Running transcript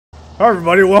Hi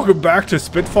everybody, welcome back to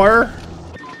Spitfire.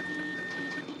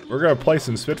 We're gonna play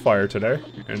some Spitfire today,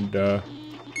 and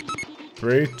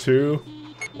 3, 2,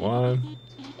 1.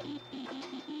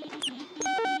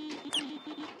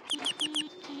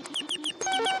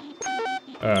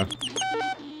 Kinda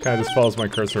just follows my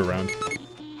cursor around.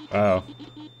 Wow.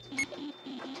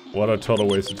 What a total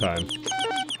waste of time.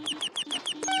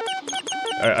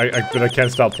 But I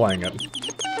can't stop playing it.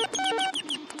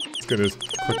 It's gonna just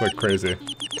click like crazy.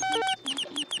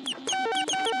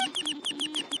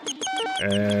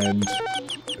 And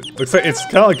it looks like it's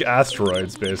kind of like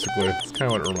asteroids, basically. It's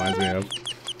kind of what it reminds me of.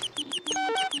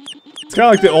 It's kind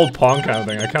of like the old Pong kind of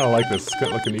thing. I kind of like this. It's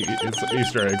kind of like it's an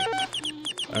Easter egg.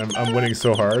 I'm winning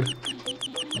so hard.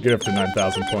 Get up to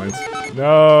 9,000 points.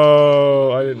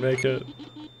 No, I didn't make it.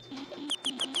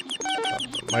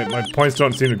 My points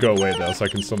don't seem to go away though, so I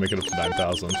can still make it up to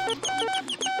 9,000.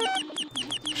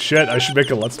 Shit, I should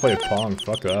make a Let's Play of Pong.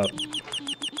 Fuck up.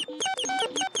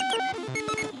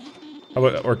 How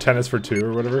about, or tennis for 2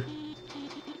 or whatever.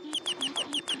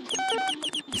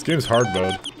 This game's hard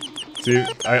mode. See,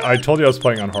 I told you I was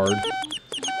playing on hard.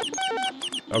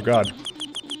 Oh god.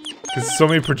 There's so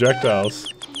many projectiles.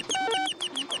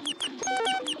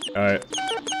 Alright.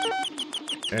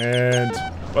 And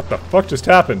what the fuck just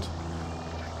happened?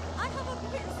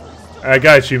 I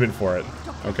got an achievement for it.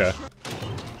 Okay.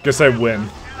 Guess I win.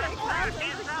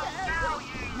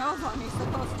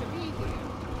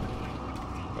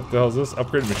 What the hell is this?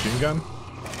 Upgraded machine gun?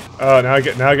 Oh, now I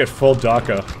get full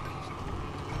DACA.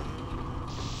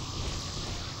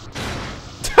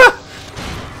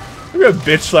 I'm gonna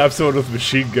bitch slap someone with a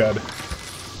machine gun.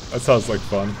 That sounds like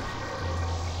fun.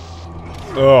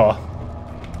 Oh.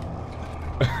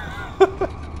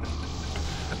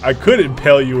 I could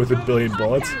impale you with a billion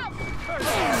bullets.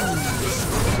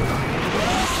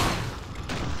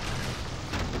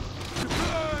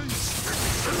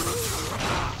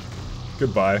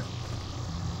 Goodbye.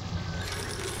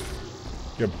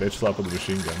 Get a bitch slap with a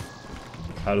machine gun.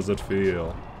 How does it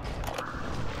feel?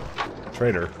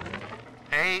 Traitor.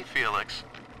 Hey, Felix.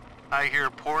 I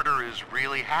hear Porter is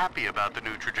really happy about the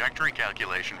new trajectory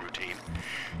calculation routine.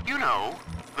 You know,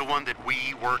 the one that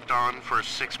we worked on for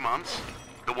 6 months?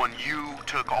 The one you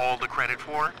took all the credit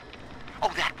for?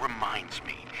 Oh, that reminds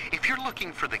me. If you're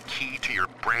looking for the key to your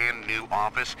brand new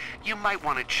office, you might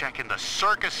want to check in the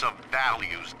Circus of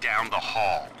Values down the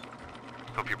hall.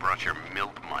 Hope you brought your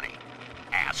milk money,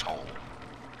 asshole.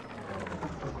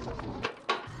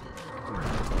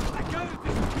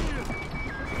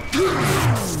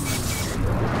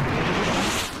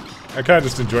 I kinda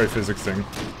just enjoy physicsing.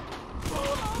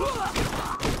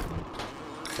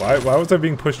 Why was I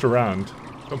being pushed around?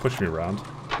 Don't push me around.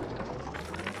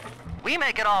 We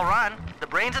make it all run. The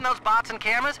brains in those bots and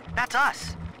cameras, that's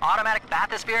us. Automatic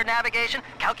bathysphere navigation,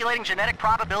 calculating genetic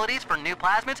probabilities for new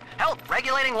plasmids, hell,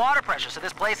 regulating water pressure so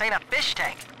this place ain't a fish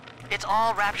tank. It's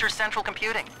all Rapture Central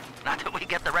Computing. Not that we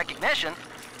get the recognition.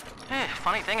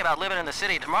 Funny thing about living in the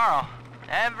city tomorrow,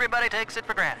 everybody takes it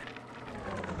for granted.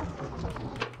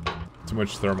 Too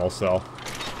much thermal cell.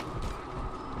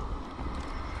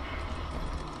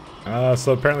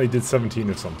 So apparently it did 17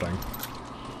 or something.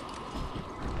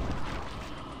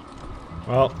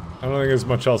 Well, I don't think there's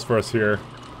much else for us here.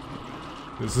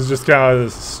 This is just kind of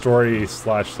the story /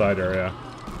 side area.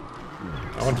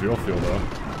 I want dual fuel though.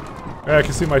 Yeah, I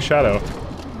can see my shadow.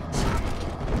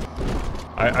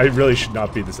 I really should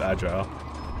not be this agile.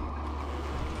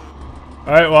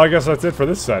 Alright, well I guess that's it for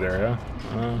this side area.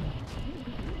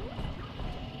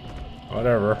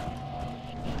 Whatever.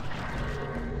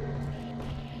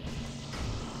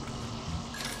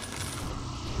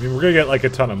 I mean, we're gonna get like a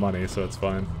ton of money, so it's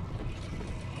fine.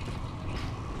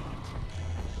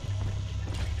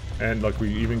 And look, we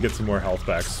even get some more health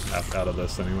backs out of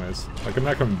this anyways. Like, I'm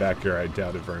not coming back here, I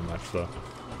doubt it very much, so...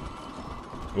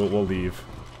 We'll leave.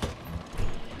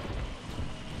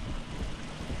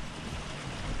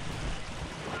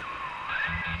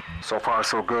 So far,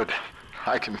 so good.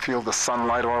 I can feel the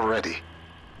sunlight already.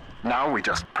 Now we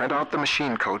just print out the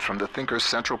machine code from the Thinker's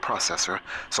central processor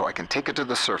so I can take it to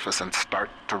the surface and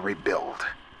start to rebuild.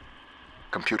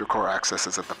 Computer core access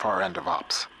is at the far end of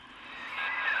ops.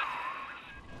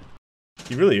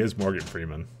 He really is Morgan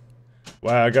Freeman.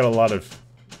 Wow, I got a lot of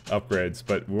upgrades,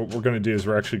 but what we're gonna do is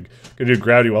we're actually gonna do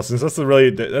gravity well, since that's the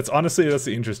really, that's honestly, that's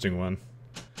the interesting one.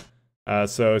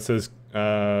 So it says,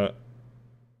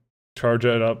 charge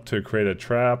it up to create a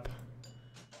trap.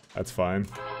 That's fine.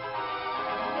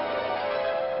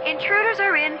 Intruders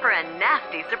are in for a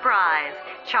nasty surprise.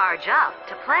 Charge up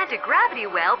to plant a gravity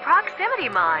well proximity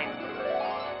mine.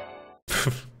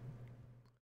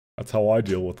 That's how I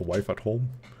deal with the wife at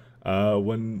home.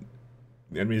 When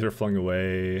The enemies are flung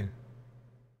away.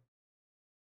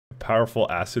 A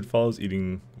powerful acid follows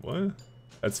eating... What?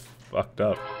 That's fucked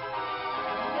up.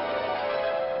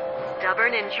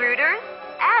 Stubborn intruders?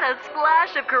 Add a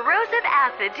splash of corrosive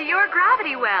acid to your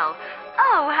gravity well.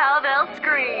 Oh, how they'll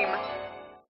scream.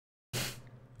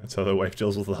 That's how the wife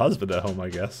deals with the husband at home, I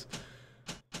guess.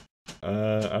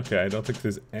 Okay, I don't think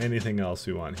there's anything else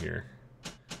we want here.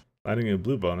 Adding a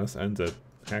blue bonus ends at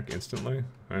hack instantly.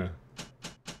 Yeah,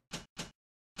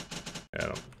 I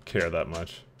don't care that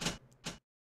much.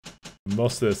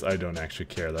 Most of this I don't actually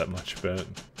care that much about.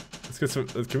 Let's get some.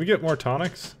 Can we get more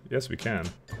tonics? Yes, we can.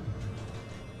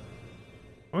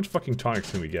 How much fucking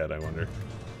tonics can we get, I wonder?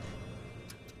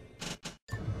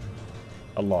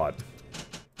 A lot.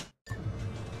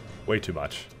 Way too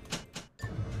much.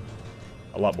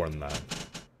 A lot more than that. I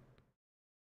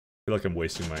feel like I'm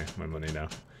wasting my money now.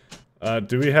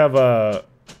 Do we have a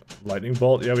lightning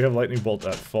bolt? Yeah, we have lightning bolt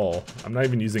at full. I'm not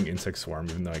even using insect swarm,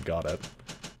 even though I got it.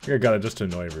 I think I got it just to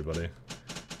annoy everybody.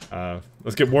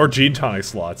 Let's get more gene tonic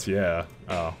slots. Yeah.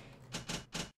 Oh.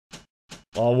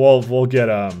 Well, we'll get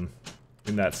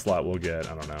in that slot we'll get,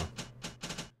 I don't know.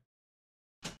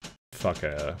 Fuck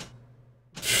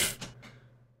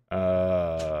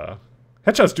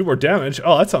headshots do more damage.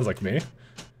 Oh, that sounds like me.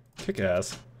 Kick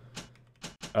ass.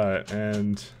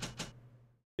 And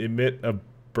emit a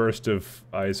burst of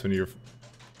ice when you're...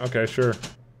 Okay, sure.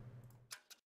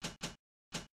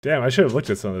 Damn, I should have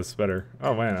looked at some of this better.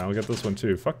 Oh man, I'll get this one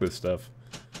too. Fuck this stuff.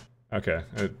 Okay,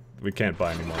 we can't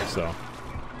buy anymore, so...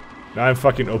 Now I'm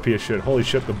fucking OP as shit. Holy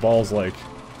shit, the ball's like...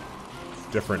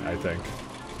 different, I think.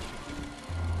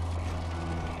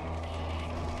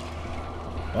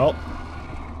 Well...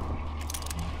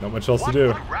 not much else to do.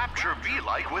 What would Rapture be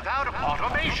like without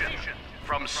automation?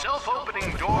 From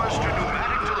self-opening doors to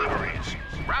pneumatic deliveries,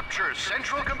 Rapture's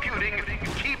central computing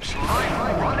keeps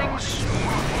life running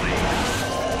smoothly.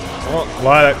 Well,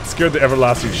 wow, that scared the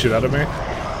everlasting shit out of me.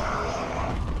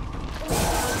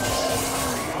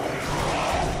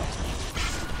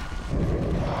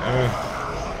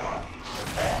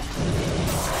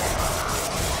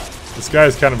 This guy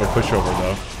is kind of a pushover,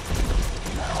 though.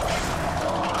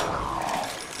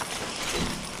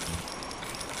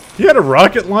 He had a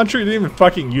rocket launcher? He didn't even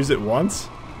fucking use it once?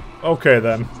 Okay,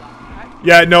 then.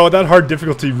 Yeah, no, that hard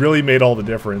difficulty really made all the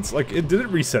difference. Like, it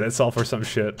didn't reset itself or some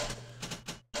shit.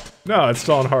 No, it's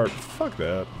still on hard. Fuck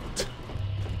that.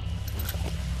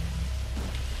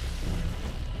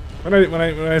 When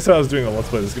I said I was doing a Let's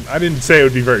Play this game, I didn't say it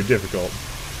would be very difficult.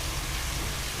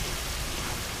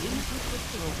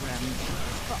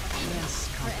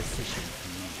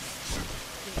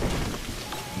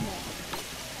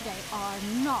 They are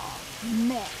not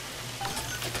men.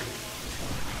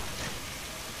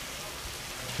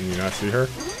 Can you not see her?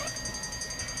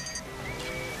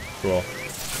 Cool.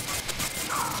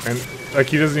 And like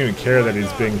he doesn't even care that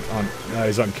he's being on.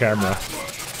 He's on camera.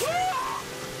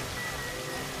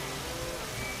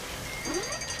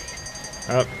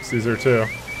 Oh, sees her too. I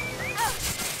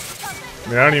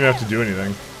mean, I don't even have to do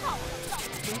anything.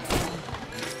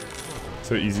 That's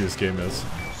how easy this game is.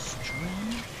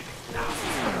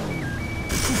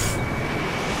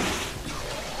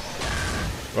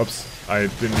 Whoops. I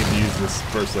didn't need to use this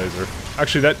burst laser.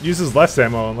 Actually, that uses less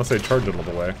ammo unless I charge it all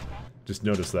the way. Just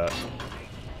notice that.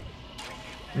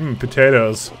 Mmm,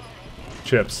 potatoes.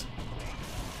 Chips.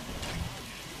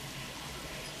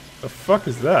 The fuck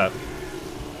is that?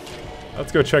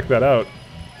 Let's go check that out.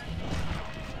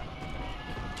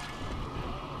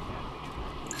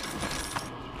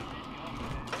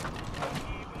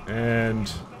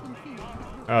 And...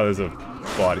 oh, there's a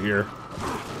bot here.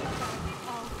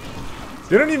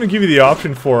 They don't even give you the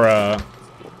option for,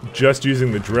 just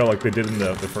using the drill like they did in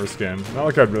the first game. Not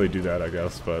like I'd really do that, I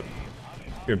guess, but...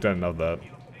 I've done enough of that.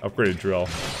 Upgraded drill.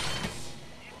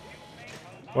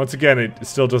 Once again, it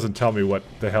still doesn't tell me what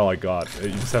the hell I got. You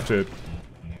just have to...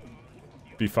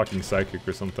 be fucking psychic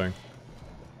or something.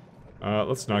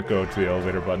 Let's not go to the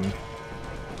elevator button.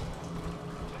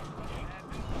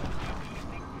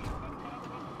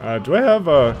 Do I have,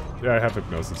 yeah, I have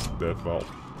hypnosis. Well,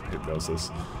 hypnosis.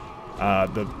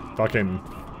 The fucking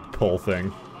pull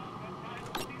thing.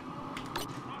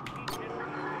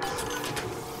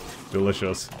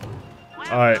 Delicious.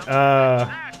 Alright,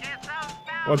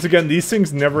 once again, these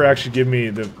things never actually give me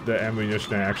the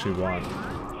ammunition I actually want.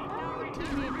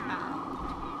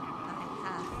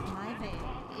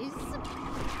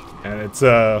 And it's,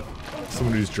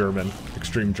 someone who's German.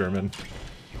 Extreme German.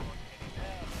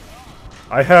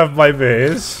 I have my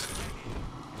vase.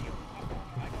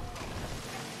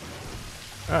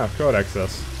 Ah, code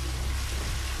access.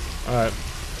 Alright.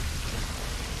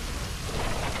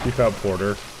 Keep out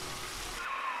Porter.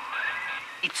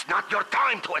 It's not your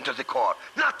time to enter the core.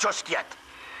 Not just yet.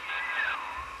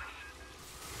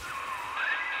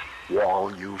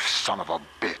 Wall, you son of a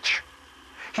bitch.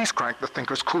 He's cranked the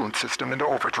Thinker's coolant system into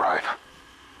overdrive.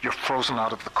 You're frozen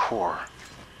out of the core.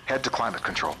 Head to climate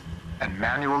control and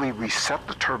manually reset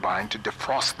the turbine to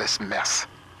defrost this mess.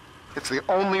 It's the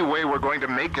only way we're going to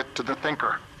make it to the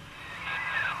Thinker.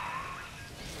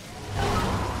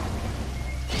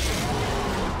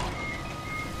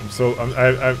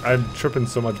 I'm tripping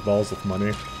so much balls with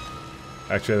money.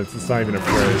 Actually, it's not even a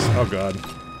phrase. Oh god.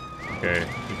 Okay,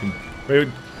 you can. Wait,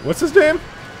 what's his name?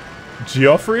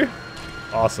 Geoffrey?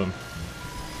 Awesome.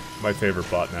 My favorite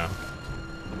bot now.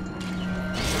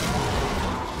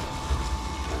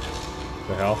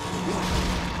 The hell?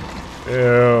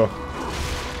 Ew.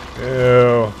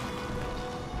 Ew.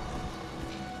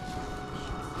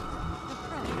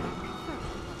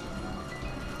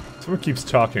 Someone keeps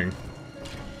talking.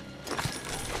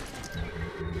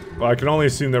 Well, I can only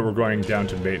assume that we're going down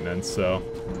to maintenance, so...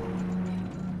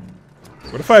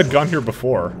 What if I had gone here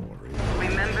before?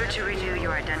 Remember to renew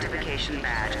your identification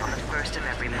badge on the 1st of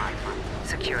every month.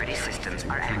 Security systems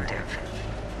are active.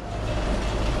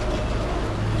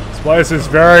 This place is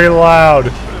very loud.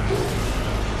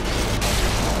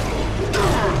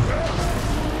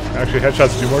 Actually,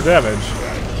 headshots do more damage.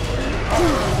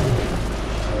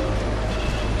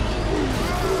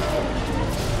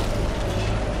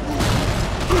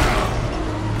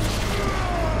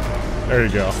 There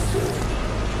you go.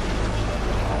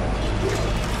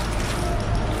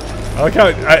 I like how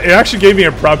it actually gave me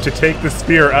a prompt to take the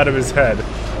spear out of his head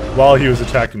while he was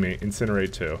attacking me.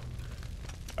 Incinerate too.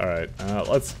 All right,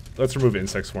 let's remove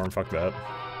insect swarm. Fuck that.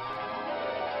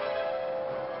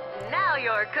 Now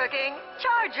you're cooking.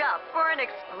 Charge up for an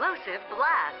explosive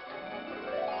blast.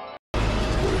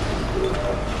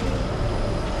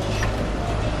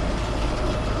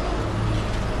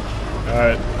 All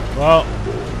right. Well,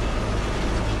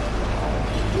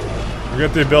 we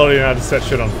got the ability now to set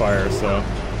shit on fire, so.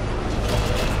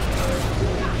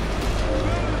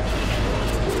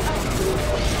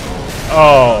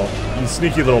 Oh, you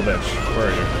sneaky little bitch. Where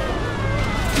are you?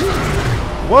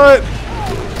 What?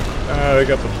 They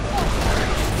got the...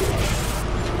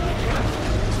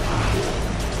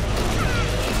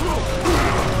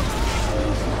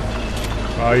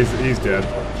 Oh, he's dead.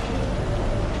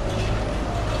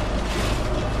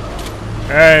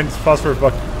 And phosphorus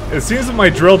buck. It seems that my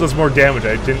drill does more damage.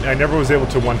 I never was able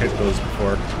to one-hit those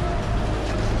before.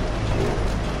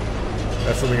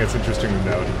 That's something that's interesting to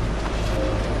note.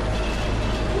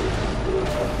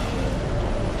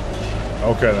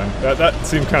 Okay then. That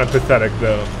seemed kind of pathetic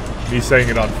though. Me setting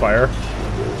it on fire.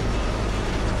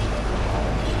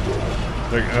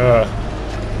 Like,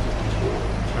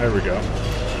 there we go.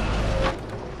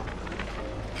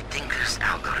 The Thinker's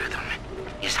algorithm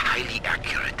is highly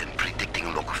accurate in predicting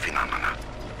local phenomena.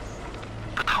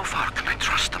 But how far can I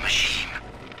trust the machine?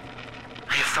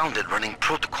 I have found it running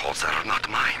protocols that are not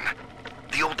mine.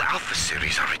 The old Alpha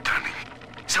series are returning.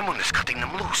 Someone is cutting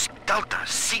them loose. Delta,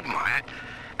 Sigma,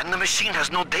 and the machine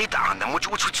has no data on them, which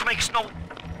makes no...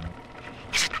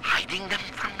 Is it hiding them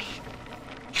from me?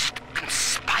 Is it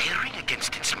conspiring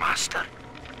against its master?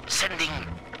 Sending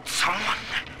someone?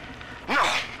 No!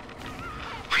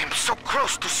 I am so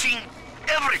close to seeing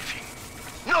everything.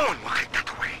 No one will take that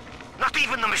away. Not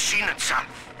even the machine itself.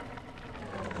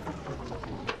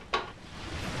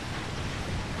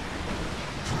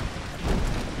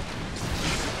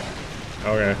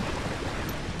 Okay.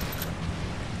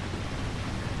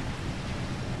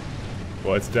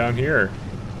 What's down here?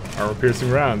 Armor-piercing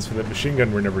rounds for that machine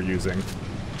gun we're never using.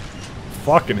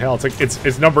 Fucking hell! It's like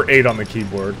it's number 8 on the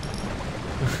keyboard.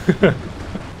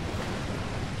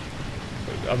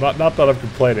 I'm not that I'm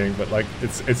complaining, but like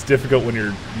it's difficult when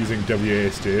you're using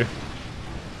WASD.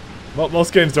 Well,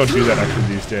 most games don't do that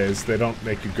actually these days. They don't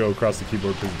make you go across the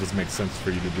keyboard because it doesn't make sense for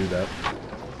you to do that.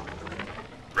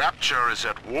 Rapture is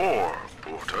at war,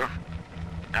 Porter.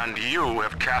 And you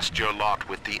have cast your lot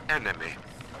with the enemy.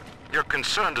 Your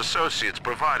concerned associates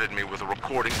provided me with a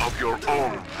recording of your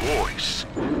own voice,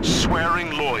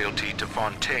 swearing loyalty to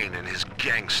Fontaine and his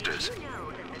gangsters.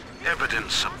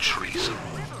 Evidence of treason.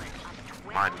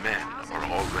 My men are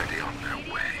already on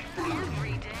their way.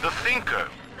 The Thinker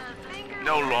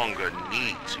no longer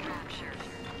needs you.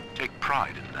 Take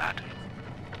pride in that.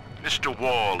 Mr.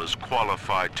 Wall is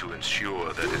qualified to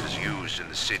ensure that it is used in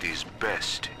the city's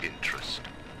best interest.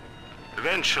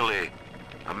 Eventually,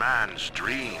 a man's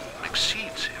dream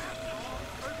exceeds him,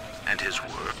 and his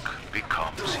work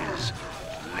becomes his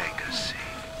legacy.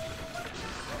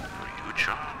 For you,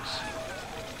 Charles,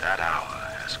 that hour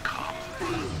has come.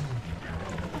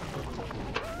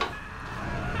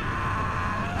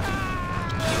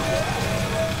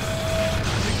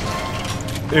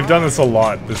 They've done this a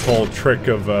lot, this whole trick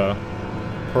of,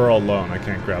 Pearl alone. I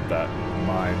can't grab that.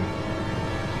 Mine.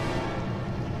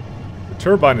 The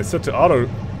turbine is set to auto...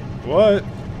 What?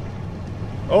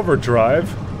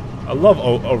 Overdrive? I love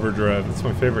overdrive. It's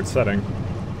my favorite setting.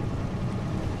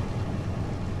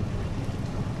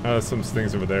 Oh, there's some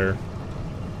things over there.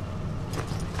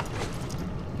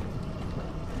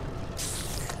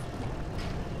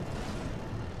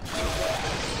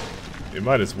 You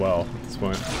might as well at this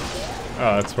point.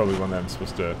 Oh, that's probably one that I'm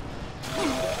supposed to...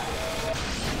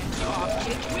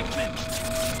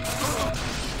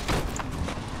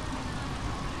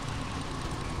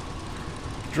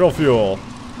 Drill fuel.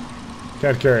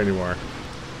 Can't carry anymore.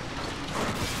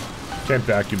 Can't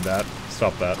vacuum that.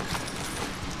 Stop that.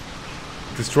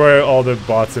 Destroy all the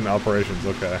bots in operations.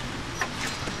 Okay.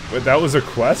 Wait, that was a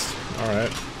quest?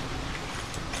 Alright.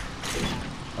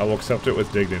 I will accept it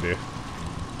with dignity.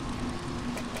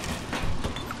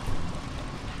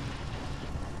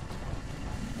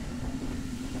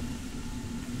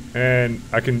 And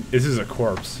I can... This is a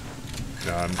corpse.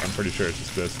 No, I'm pretty sure it's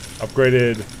just this.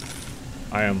 Upgraded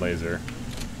ion laser.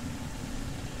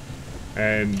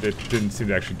 And it didn't seem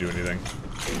to actually do anything.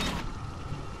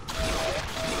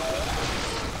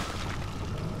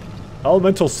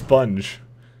 Elemental sponge.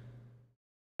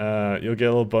 You'll get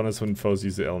a little bonus when foes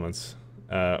use the elements.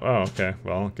 Oh, okay.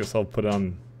 Well, I guess I'll put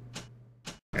on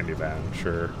Candy Van,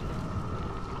 sure.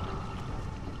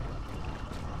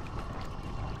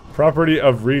 Property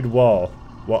of reed wall.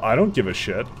 Well, I don't give a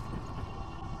shit.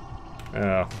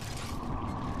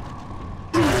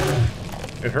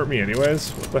 It hurt me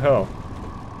anyways? What the hell?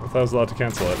 I thought I was allowed to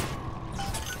cancel it.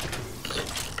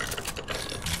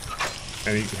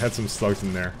 And he had some slugs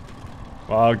in there.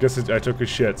 Well, I guess I took a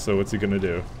shit, so what's he gonna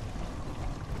do?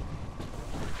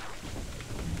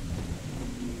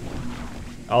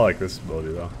 I like this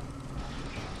ability, though.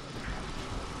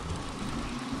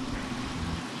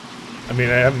 I mean,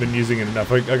 I haven't been using it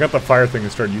enough. I got the fire thing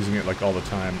and started using it, like, all the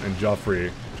time. And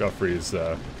Joffrey is,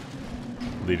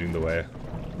 leading the way.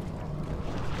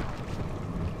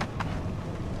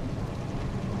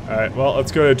 Alright, well,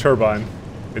 let's go to the turbine.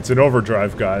 It's an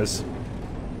overdrive, guys.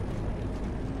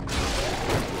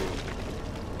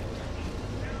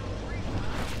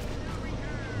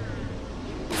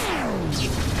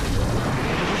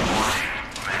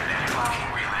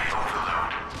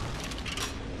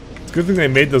 Good thing they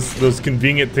made those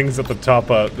convenient things at the top,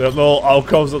 that little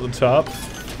alcoves at the top,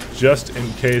 just in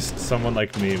case someone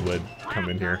like me would come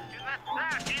in here.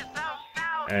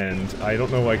 And I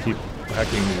don't know why I keep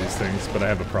hacking these things, but I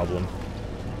have a problem.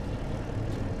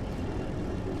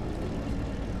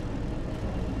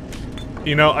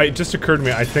 You know, it just occurred to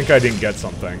me, I think I didn't get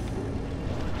something.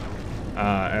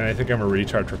 And I think I'm a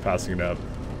retard for passing it up.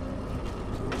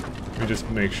 Let me just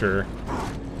make sure.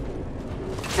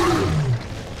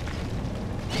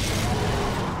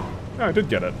 Oh, I did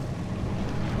get it.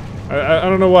 I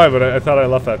don't know why, but I thought I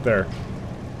left that there.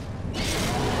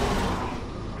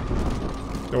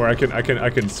 Don't worry, I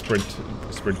can sprint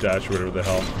dash or whatever the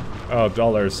hell. Oh,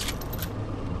 dollars.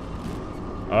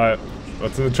 Alright,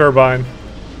 what's in the turbine?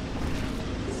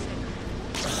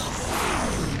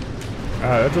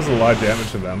 Ah, that does a lot of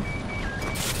damage to them.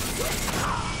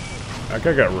 That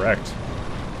guy got wrecked.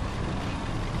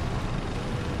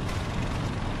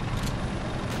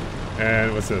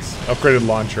 And what's this? Upgraded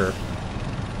launcher.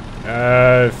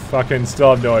 Fucking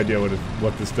still have no idea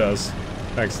what this does.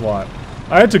 Thanks a lot.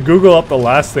 I had to Google up the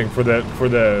last thing for the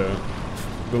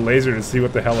laser to see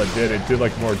what the hell it did. It did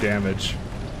like more damage.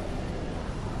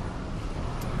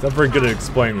 It's not very good at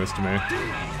explaining this to me.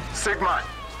 Sigma,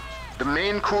 the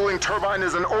main cooling turbine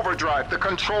is in overdrive. The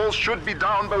controls should be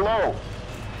down below.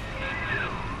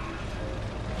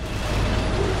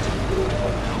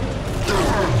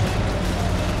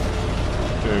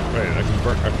 Dude, wait, I can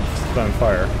set on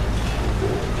fire.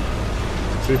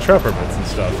 See, trapper bits and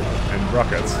stuff, and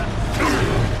rockets.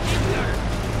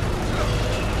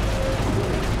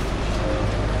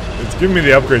 It's giving me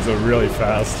the upgrades though really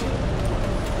fast.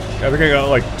 I think I got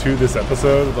like 2 this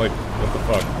episode. Like, what the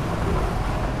fuck?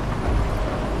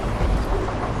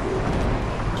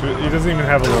 He doesn't even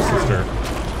have a little sister.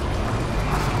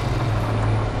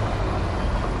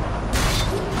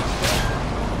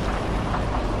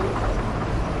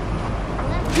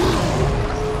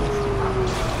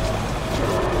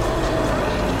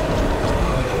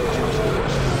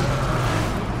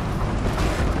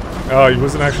 Oh, he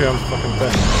wasn't actually on the fucking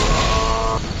thing.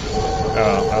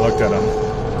 Oh, I looked at him.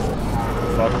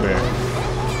 Fuck me.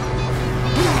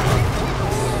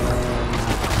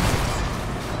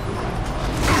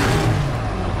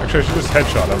 Actually, I should just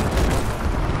headshot him.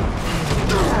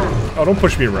 Oh, don't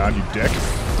push me around, you dick.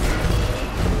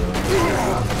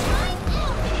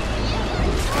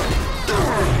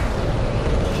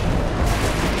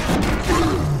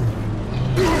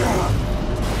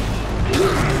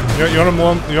 You want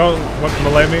to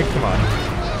melee me? Come on.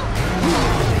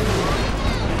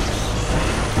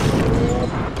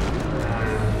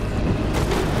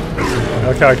 I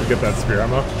like how I can get that spear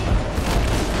ammo.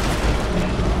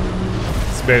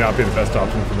 This may not be the best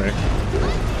option for me.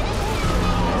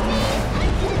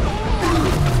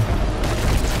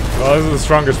 Well, this is the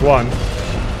strongest one.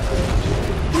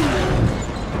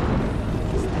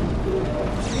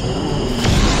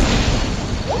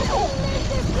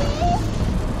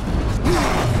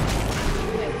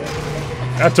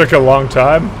 That took a long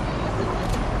time.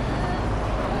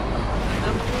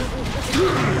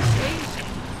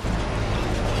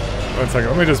 One second,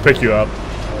 let me just pick you up.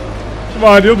 Come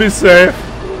on, you'll be safe.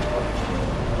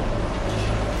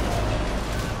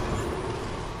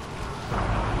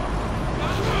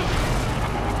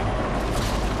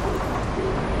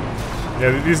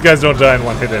 Yeah, these guys don't die in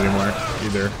one hit anymore,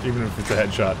 either. Even if it's a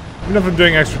headshot. Even if I'm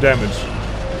doing extra damage,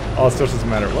 all this stuff doesn't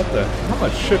matter. What the? How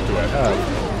much shit do I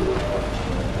have?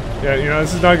 Yeah, you know,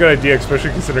 this is not a good idea,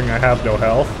 especially considering I have no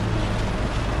health.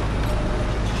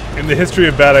 In the history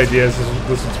of bad ideas,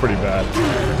 this one's pretty bad.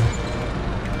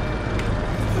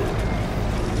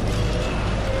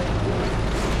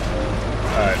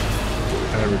 Alright.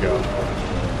 There we go.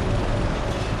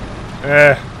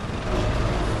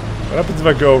 What happens if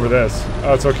I go over this?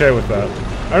 Oh, it's okay with that.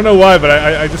 I don't know why, but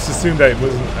I just assumed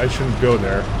I shouldn't go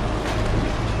there.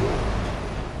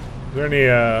 Is there any,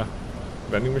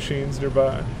 vending machines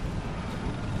nearby?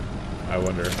 I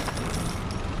wonder.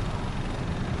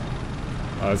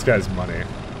 Oh, this guy's money,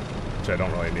 which I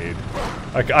don't really need.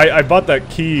 Like I bought that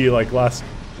key like last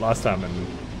time, and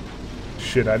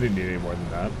shit, I didn't need any more than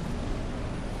that.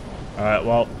 All right,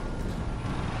 well,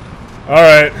 all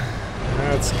right,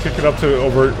 let's kick it up to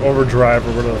overdrive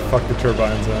or whatever the fuck the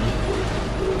turbine's in.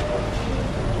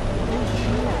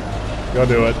 Go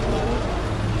do it.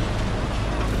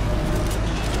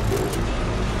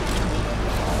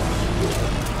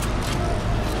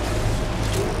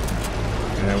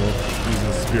 Yeah, we'll use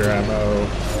the spear ammo.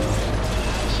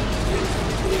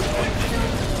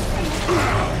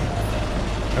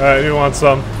 Alright, who wants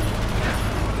some?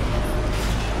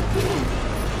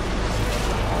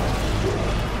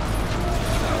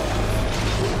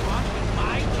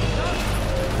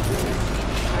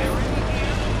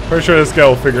 Pretty sure this guy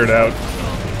will figure it out.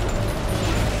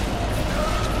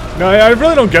 No, I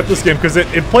really don't get this game because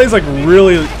it plays like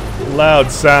really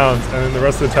loud sounds, and then the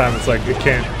rest of the time it's like it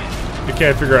can't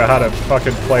figure out how to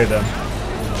fucking play them.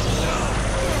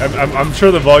 I'm sure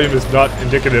the volume is not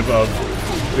indicative of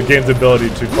the game's ability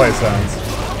to play sounds.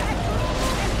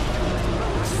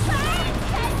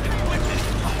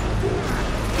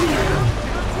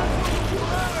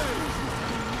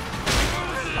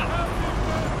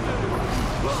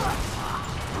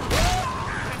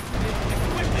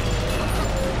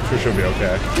 Sure she'll be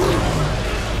okay.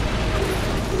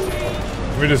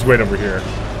 Let me just wait over here.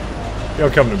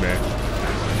 He'll come to me.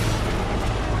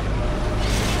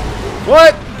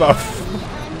 What? Buff.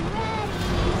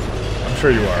 I'm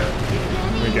sure you are.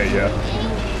 Let me get you.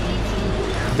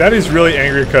 Daddy's really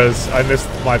angry because I missed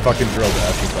my fucking drill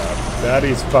dash with that.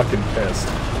 Daddy's fucking pissed.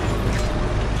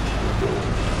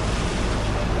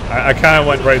 I kind of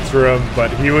went right through him,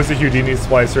 but he was a Houdini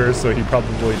splicer, so he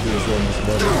probably did his little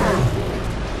misloading.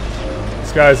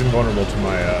 This guy is invulnerable to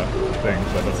my thing,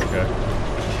 but that's okay.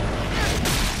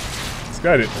 This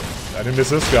guy I didn't miss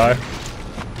this guy.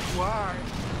 Why?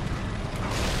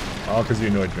 All because you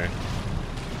annoyed me.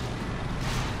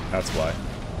 That's why.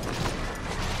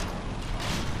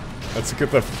 Let's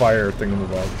get the fire thing on the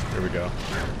wall. There we go.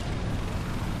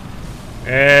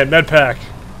 And med pack.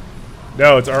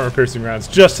 No, it's armor piercing rounds.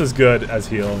 Just as good as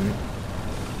healing.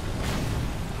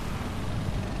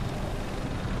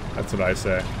 That's what I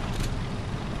say.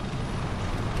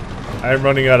 I'm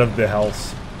running out of the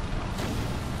health.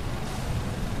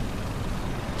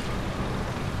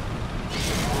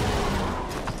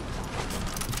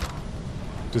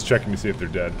 Just checking to see if they're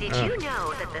dead. Did you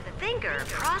know that the Thinker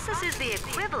processes the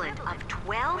equivalent of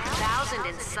 12,000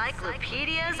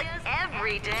 encyclopedias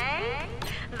every day?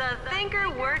 The Thinker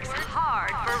works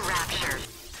hard for Rapture.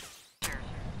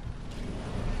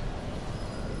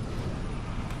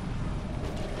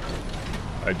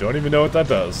 I don't even know what that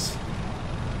does.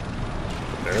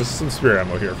 There's some spear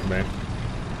ammo here for me.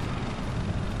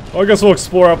 Well, I guess we'll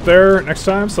explore up there next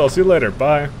time, so I'll see you later.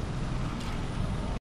 Bye.